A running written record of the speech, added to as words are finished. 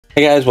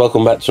Hey guys,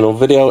 welcome back to another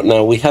video.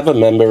 Now we have a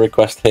member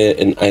request here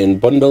in Iron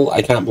Bundle.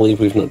 I can't believe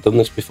we've not done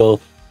this before,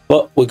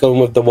 but we're going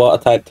with the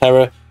water type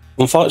Tera.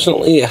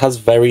 Unfortunately, it has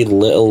very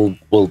little,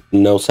 well,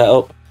 no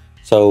setup.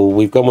 So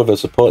we've gone with a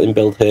supporting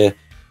build here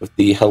with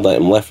the held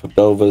item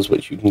leftovers,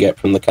 which you can get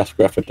from the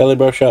Cascographic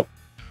Delibro shop,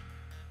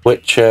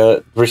 which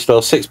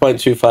restores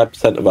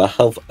 6.25% of our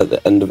health at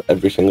the end of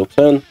every single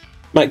turn.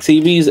 Max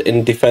EVs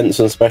in defense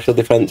and special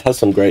defense, has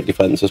some great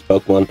defense as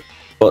Pokemon,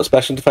 but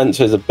special defense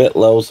is a bit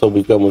low, so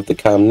we've gone with the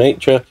Calm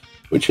Nature,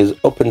 which is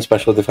up in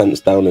special defense,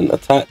 down in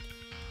attack,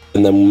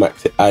 and then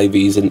max it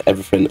IVs in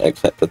everything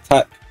except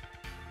attack.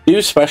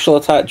 Use special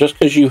attack just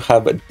because you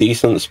have a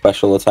decent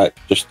special attack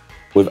just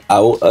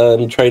without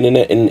training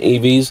it in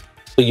EVs,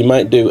 so you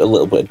might do a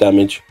little bit of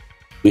damage.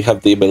 We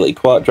have the ability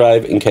Quark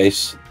Drive in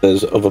case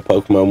there's other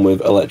Pokemon with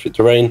electric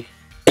terrain,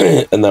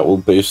 and that will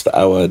boost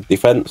our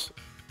defense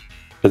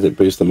because it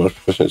boosts the most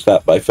proficient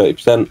stat by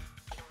 30%.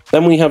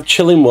 Then we have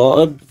Chilling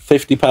Water,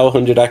 50 power,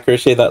 100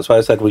 accuracy. That's why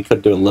I said we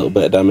could do a little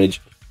bit of damage,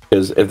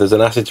 because if there's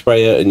an acid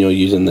sprayer and you're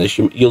using this,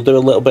 you'll do a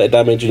little bit of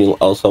damage and you'll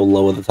also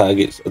lower the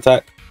target's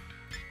attack.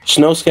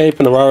 Snowscape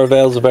and Aurora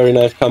Veil is a very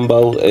nice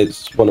combo.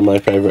 It's one of my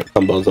favourite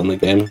combos on the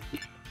game.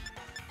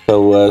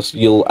 So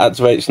you'll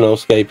activate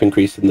Snowscape,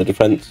 increasing the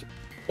defense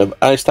of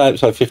ice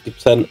types by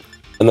 50%,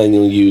 and then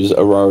you'll use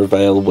Aurora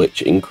Veil,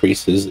 which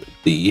increases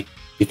the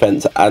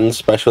defense and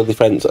special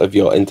defense of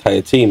your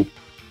entire team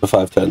for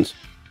 5 turns.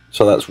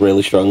 So that's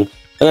really strong.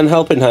 And then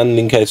Helping Hand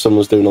in case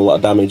someone's doing a lot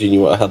of damage and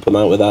you want to help them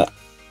out with that.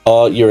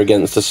 Or you're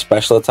against a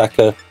special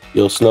attacker,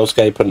 your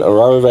Snowscape and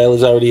Aurora Veil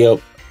is already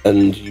up,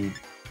 and you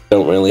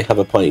don't really have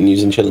a point in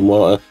using Chilling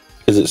Water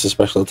because it's a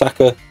special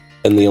attacker,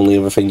 and the only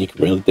other thing you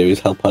can really do is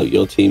help out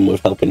your team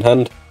with Helping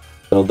Hand.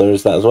 So there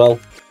is that as well.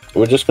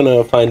 We're just going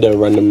to find a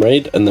random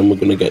raid and then we're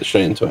going to get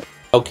straight into it.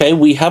 Okay,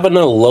 we have an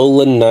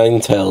Alolan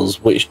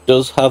Ninetales, which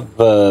does have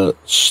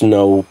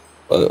snow,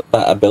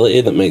 that ability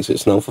that makes it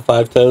snow for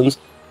 5 turns.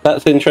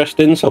 That's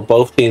interesting, so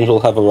both teams will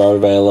have Aurora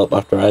Veil up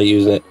after I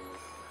use it.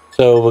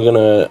 So we're going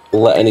to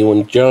let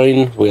anyone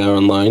join. We are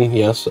online,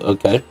 yes,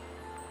 okay.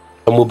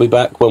 And we'll be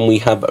back when we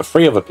have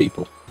 3 other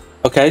people.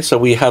 Okay, so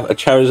we have a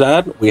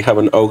Charizard, we have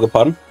an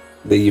Ogerpon,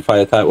 the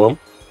fire type one,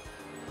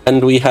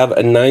 and we have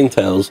a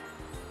Ninetales.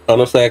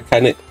 Honestly, I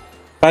find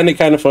it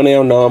kind of funny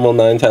how normal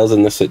Ninetales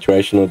in this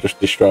situation will just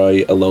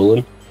destroy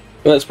Alolan.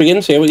 Let's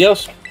begin, see how it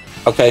goes.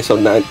 Okay, so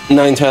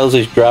Ninetales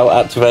is Drought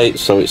activates,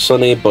 so it's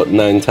sunny, but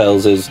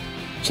Ninetales is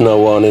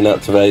Snow Warning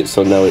activates,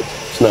 so now it's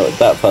snow.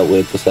 That felt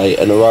weird to say.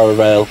 And Aurora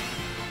Veil,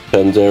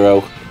 turn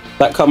 0.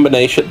 That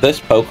combination, this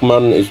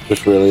Pokemon is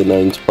just really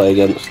annoying to play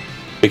against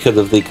because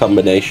of the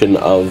combination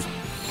of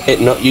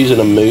it not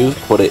using a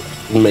move, but it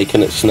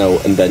making it snow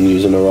and then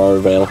using Aurora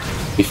Veil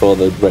before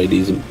the raid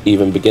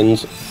even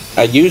begins.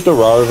 I used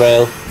Aurora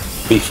Veil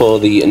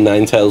before the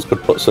Ninetales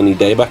could put Sunny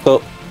Day back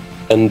up,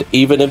 and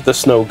even if the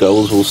snow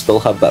goes, we'll still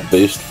have that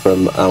boost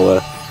from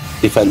our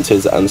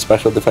defenses and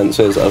special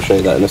defenses. I'll show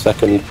you that in a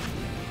second.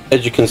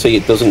 As you can see,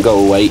 it doesn't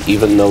go away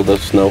even though the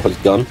snow has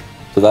gone,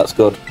 so that's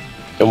good.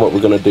 And what we're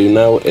going to do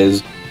now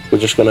is we're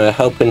just going to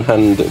Helping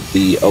Hand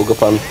the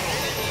Ogerpon,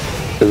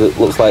 because it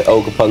looks like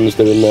Ogerpon's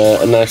doing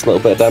a nice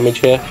little bit of damage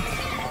here.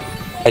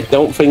 I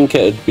don't think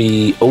it'd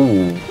be...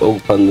 Oh,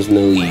 Ogerpon's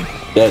nearly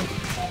dead.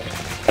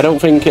 I don't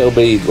think it'll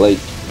be like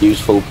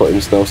useful putting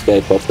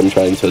Snowscape up and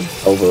trying to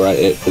overwrite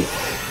it,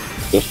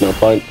 because there's no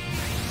point.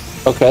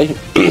 Okay,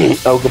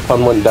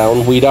 Ogerpon went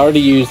down. We'd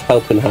already used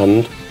Helping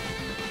Hand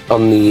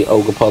on the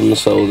Ogerpon,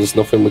 so there's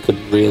nothing we could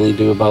really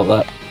do about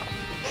that.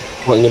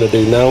 What I'm going to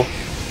do now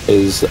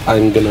is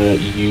I'm going to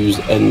use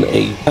an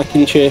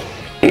attacking chair.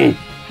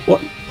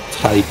 What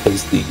type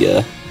is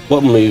the...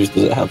 what moves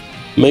does it have?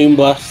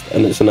 Moonblast,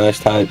 and it's a nice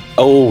type.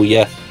 Oh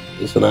yes,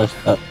 it's a nice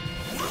type.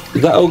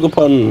 Is that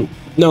Ogerpon?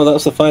 No,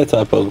 that's the fire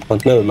type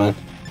Ogerpon. Never mind.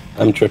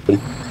 I'm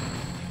tripping.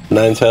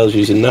 Ninetales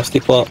using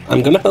Nasty Plot.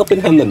 I'm going to Helping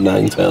Hand the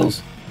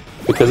Ninetales,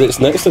 because its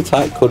next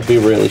attack could be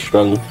really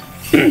strong.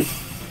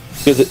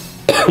 Because it...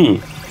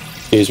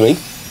 excuse me.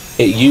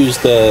 It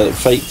used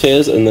Fake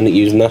Tears and then it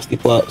used Nasty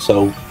Plot,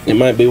 so it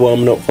might be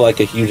warming up for like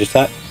a huge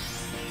attack.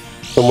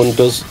 Someone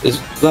does...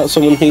 Is that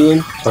someone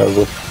healing?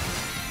 Probably.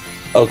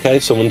 Okay,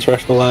 someone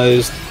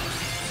terrestrialized.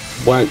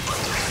 Wank.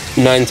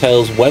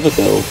 Ninetales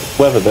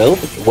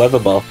Weather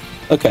Ball.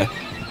 Okay.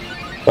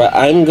 Right,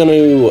 I'm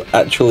gonna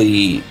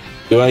actually...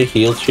 Do I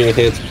heal cheer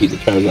here to keep the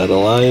Charizard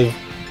alive?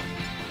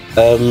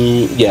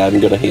 Yeah, I'm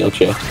gonna heal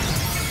cheer.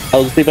 I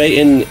was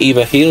debating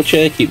either heal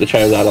cheer, keep the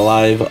Charizard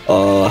alive,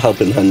 or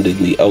Helping Hand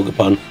in the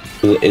Ogerpon,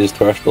 because it is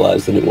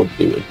terrestrialized and it would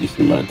do a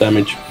decent amount of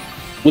damage.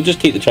 We'll just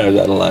keep the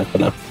Charizard alive for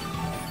now.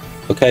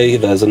 Okay,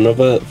 there's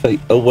another fake...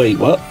 Oh wait,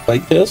 what?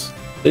 Fake Tears?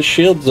 His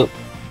shield's up.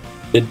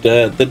 Did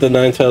the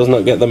Ninetales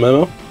not get the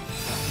memo?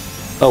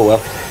 Oh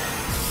well.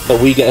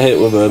 So we get hit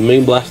with a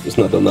Moonblast, it's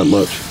not done that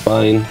much,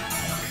 fine.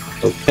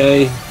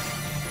 Okay.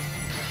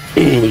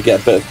 We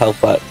get a bit of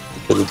health back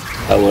because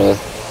of our...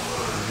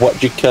 What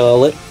do you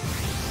call it?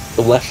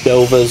 The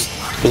leftovers.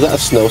 Was that a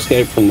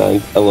Snowscape from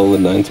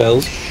Alolan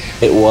Ninetales?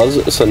 It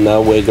was, so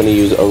now we're going to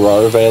use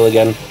Aurora Veil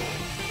again.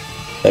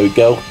 There we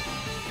go.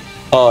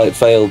 Oh, it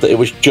failed. It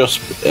was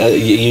just...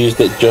 you used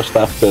it just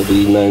after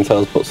the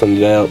Ninetales put Sunny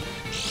Day out.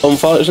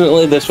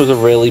 Unfortunately, this was a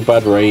really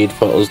bad raid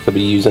for us to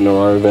be using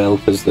Aurora Veil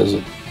because there's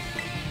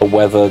a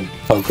weather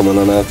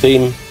Pokemon on our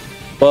team.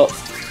 But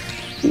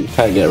you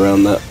can't get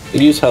around that.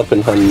 Use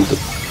Helping Hand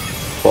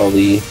while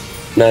the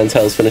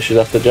Ninetales finishes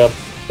off the job.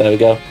 There we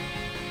go.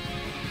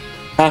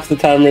 Half the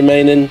time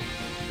remaining.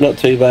 Not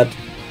too bad.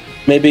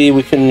 Maybe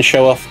we can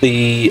show off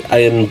the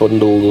iron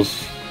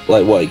bundles,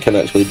 like what it can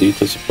actually do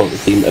to support the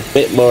team a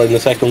bit more in the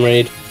second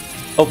raid.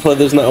 Hopefully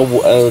there's not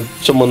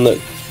someone that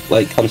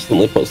like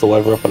constantly puts the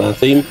weather up on our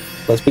team.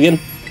 Let's begin.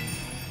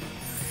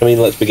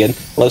 Let's begin.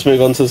 Let's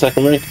move on to the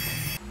second raid.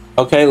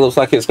 Okay, looks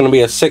like it's going to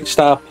be a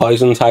 6-star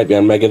poison type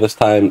Yanmega this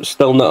time.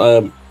 Still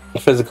not a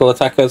physical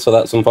attacker, so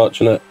that's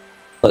unfortunate.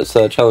 Let's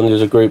challenge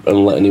as a group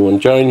and let anyone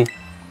join.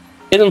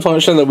 It's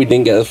unfortunate that we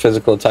didn't get a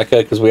physical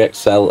attacker because we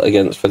excel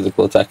against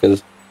physical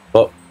attackers,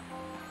 but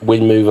we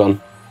move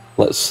on.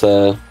 Let's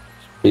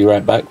be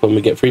right back when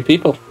we get 3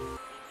 people.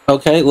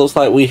 Okay, looks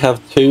like we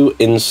have 2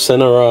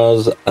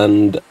 Incineroars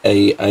and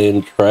a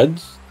Iron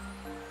Treads.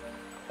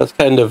 That's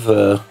kind of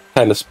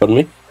spun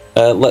me.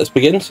 Let's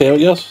begin, see how it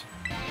goes.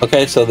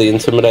 Okay, so the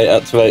Intimidate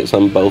activates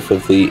on both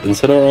of the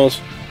Incineroars,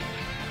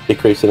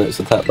 decreasing its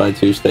attack by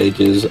 2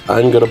 stages.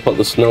 I'm going to put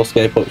the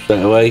Snowscape up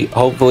straight away.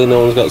 Hopefully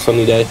no one's got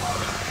Sunny Day.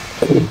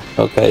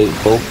 Okay,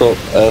 Bulk Up,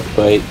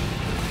 Earthquake,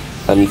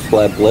 and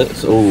Flare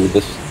Blitz. Oh,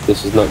 this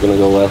is not going to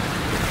go well.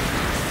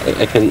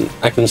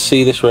 I can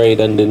see this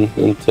raid ending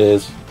in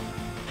tears.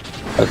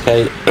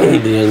 Okay,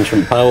 the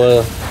Ancient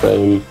Power.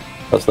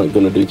 That's not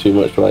going to do too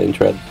much to Iron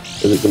Tread.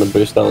 Is it going to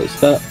boost out its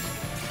stat?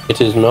 It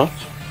is not.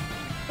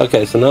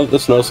 Okay, so now that the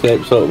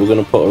Snowscape's up, we're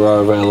going to put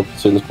Aurora Veil up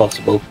as soon as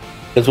possible.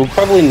 Because we'll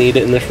probably need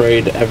it in this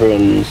raid.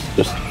 Everyone's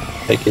just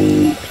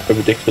taking a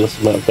ridiculous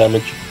amount of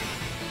damage.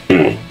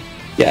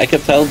 Yeah, I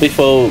could tell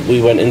before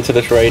we went into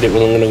this raid it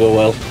wasn't going to go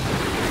well.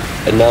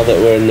 And now that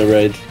we're in the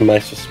raid, my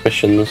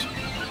suspicions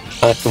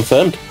are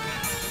confirmed.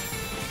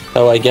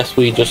 So I guess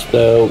we just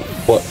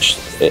watch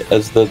it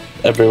as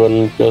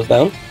everyone goes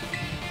down.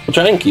 We'll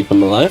try and keep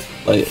them alive.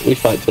 Like, we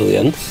fight till the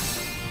end.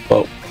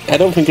 But I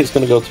don't think it's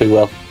going to go too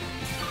well.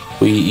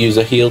 We use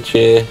a heal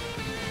cheer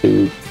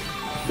to...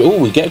 Oh,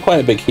 we get quite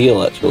a big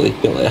heal actually.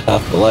 Get like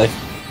half the life.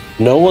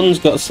 No one's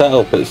got set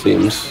up, it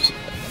seems.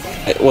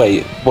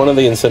 Wait, one of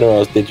the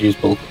Incineroars did use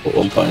Bulk Up at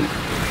one point.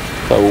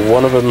 So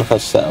one of them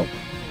has set up.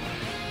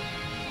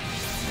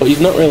 But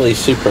he's not really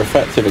super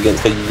effective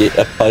against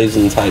a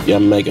Poison type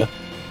Yanmega.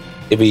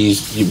 If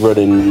he's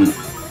running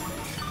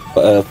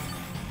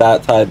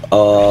Dark type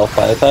or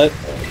Fire type.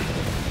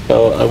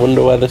 So I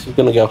wonder where this is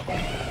going to go.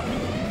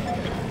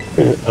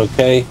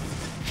 Okay.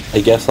 I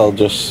guess I'll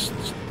just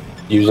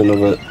use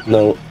another...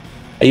 No.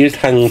 I used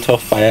Hang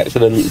Tough by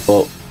accident,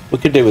 but we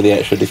could do with the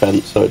extra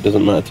defense, so it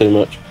doesn't matter too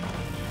much.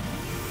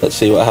 Let's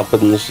see what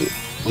happens.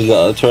 We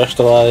got a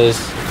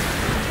Terrestrialize.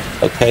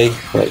 Okay,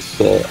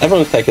 let's...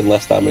 everyone's taking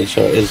less damage,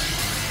 so it is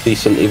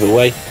decent either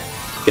way.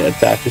 Get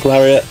a Darkest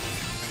Lariat.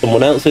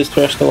 Someone else is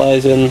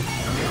Terrestrializing.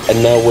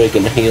 And now we're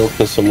going to heal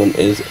because someone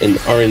is in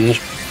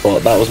orange. But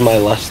that was my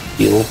last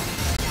heal,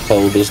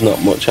 so there's not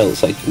much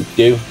else I can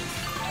do.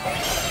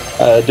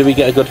 Do we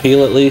get a good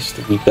heal at least?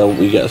 If we don't,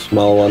 we get a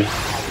small one.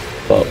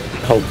 But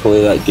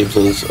hopefully that gives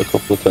us a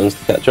couple of turns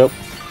to catch up.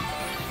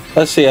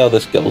 Let's see how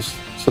this goes.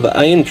 So the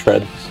Iron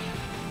Treads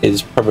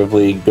is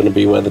probably going to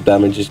be where the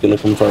damage is going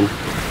to come from.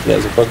 Yeah,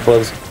 it's a Bug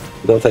Buzz.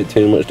 We don't take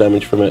too much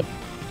damage from it.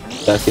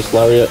 Darkest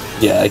Lariat.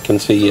 Yeah, I can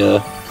see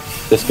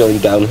this going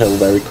downhill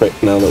very quick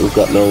now that we've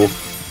got no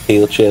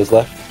heal chairs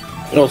left.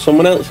 Oh,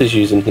 someone else is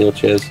using heal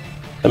chairs.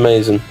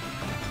 Amazing.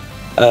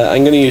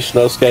 I'm going to use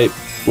Snowscape.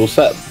 We'll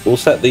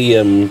set the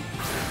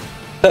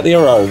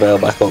Aurora Veil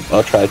back up.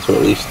 I'll try to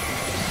at least.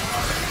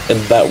 And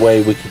that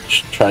way we could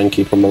try and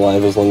keep them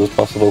alive as long as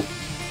possible.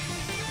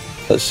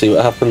 Let's see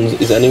what happens.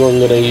 Is anyone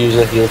going to use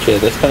a heal chair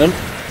this time?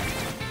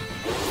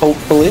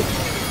 Hopefully.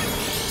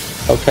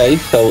 Okay,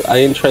 so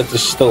Iron Treads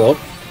is still up.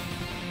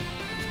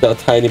 It's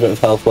got a tiny bit of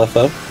health left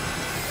though.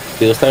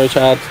 Steel Star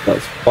Charge,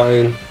 that's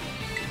fine.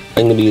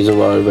 I'm going to use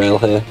Aurora Veil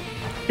here.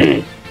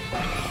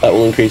 That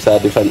will increase our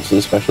defense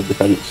and special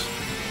defense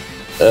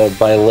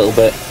by a little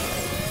bit.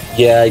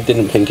 Yeah, I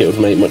didn't think it would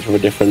make much of a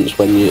difference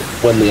when the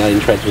Iron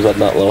Treads was at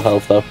that low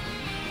health though.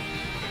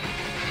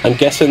 I'm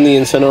guessing the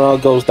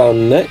Incineroar goes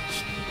down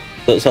next.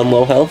 That's on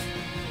low health.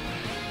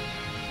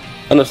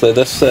 Honestly,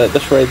 this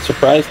raid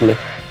surprised me,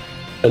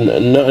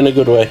 and not in a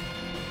good way.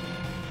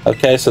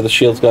 Okay, so the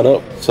shield's gone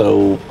up,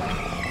 so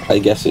I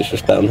guess it's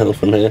just downhill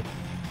from here.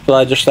 Shall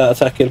I just start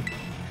attacking?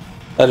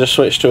 I just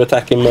switched to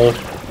attacking mode.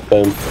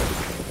 Boom.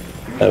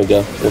 There we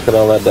go. Look at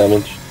all that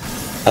damage.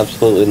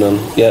 Absolutely none.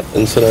 Yep,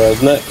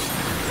 Incineroar's next.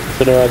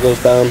 Incineroar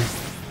goes down.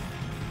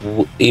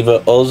 Either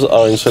us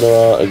or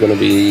Incineroar are going to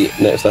be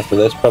next after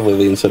this. Probably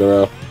the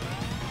Incineroar.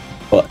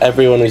 But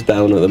everyone is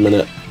down at the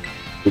minute.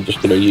 We're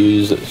just going to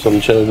use some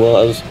Chilling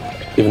Waters,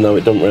 even though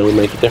it doesn't really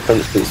make a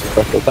difference because it's a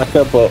special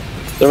attacker. But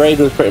the raid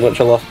was pretty much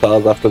a lost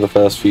cause after the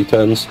first few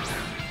turns.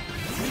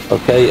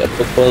 Okay, a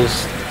Bug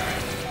Buzz.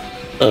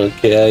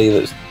 Okay,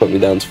 that's put me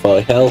down to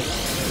 40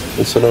 health.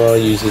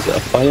 Incineroar uses a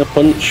Fire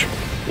Punch.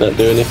 Not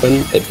do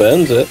anything. It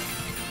burns it.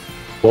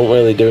 Won't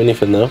really do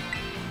anything though.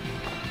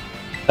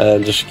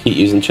 Just keep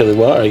using Chilling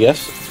Water, I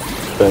guess.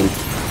 Boom.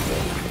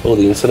 Oh,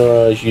 the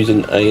Incineroar is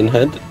using Iron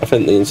Head. I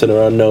think the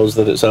Incineroar knows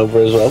that it's over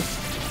as well.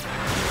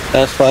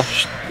 Air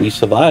Slash, we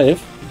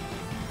survive.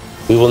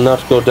 We will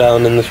not go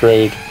down in this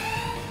raid.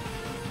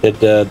 Did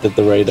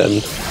the raid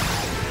end?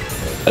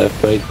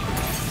 Earthquake.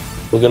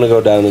 We're gonna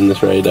go down in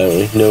this raid, aren't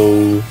we?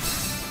 No.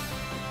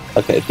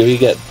 Okay, do we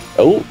get...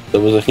 Oh,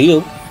 there was a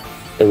heal.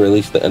 It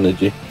released the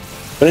energy.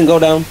 We didn't go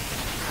down.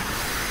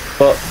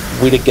 But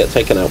we did get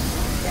taken out.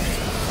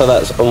 So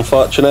that's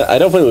unfortunate. I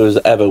don't think we was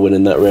ever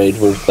winning that raid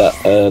with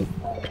that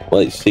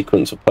like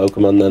sequence of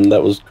Pokemon then.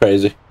 That was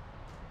crazy.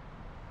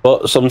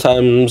 But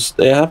sometimes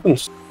it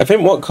happens. I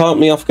think what caught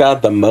me off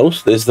guard the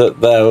most is that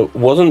there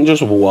wasn't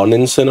just one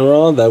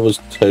Incineroar, there was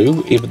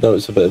two, even though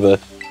it's a bit of a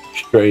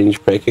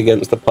strange pick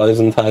against the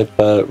Poison type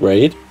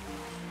raid.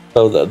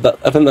 So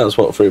I think that's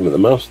what threw me the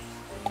most.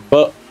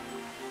 But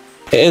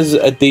it is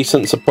a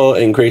decent support.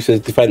 It increases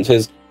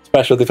defenses.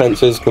 Special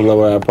defenses can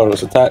lower our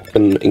opponent's attack,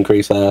 can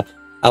increase our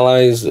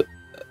allies'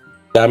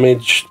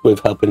 damage with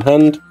Helping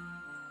Hand.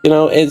 You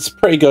know, it's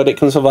pretty good. It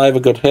can survive a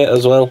good hit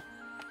as well.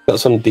 Got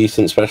some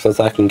decent special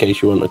attack in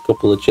case you want a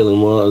couple of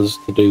Chilling Waters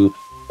to do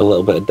a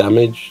little bit of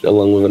damage,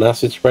 along with an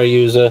Acid Spray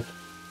user.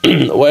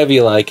 Whatever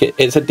you like.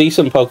 It's a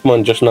decent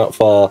Pokemon, just not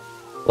for,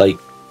 like,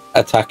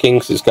 attacking,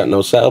 because it's got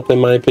no setup, in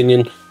my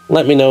opinion.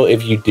 Let me know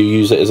if you do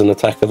use it as an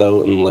attacker,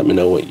 though, and let me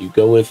know what you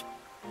go with.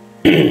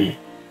 I'm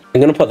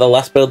going to put the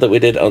last build that we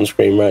did on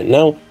screen right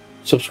now.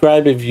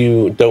 Subscribe if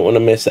you don't want to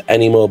miss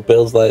any more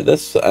builds like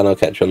this, and I'll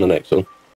catch you on the next one.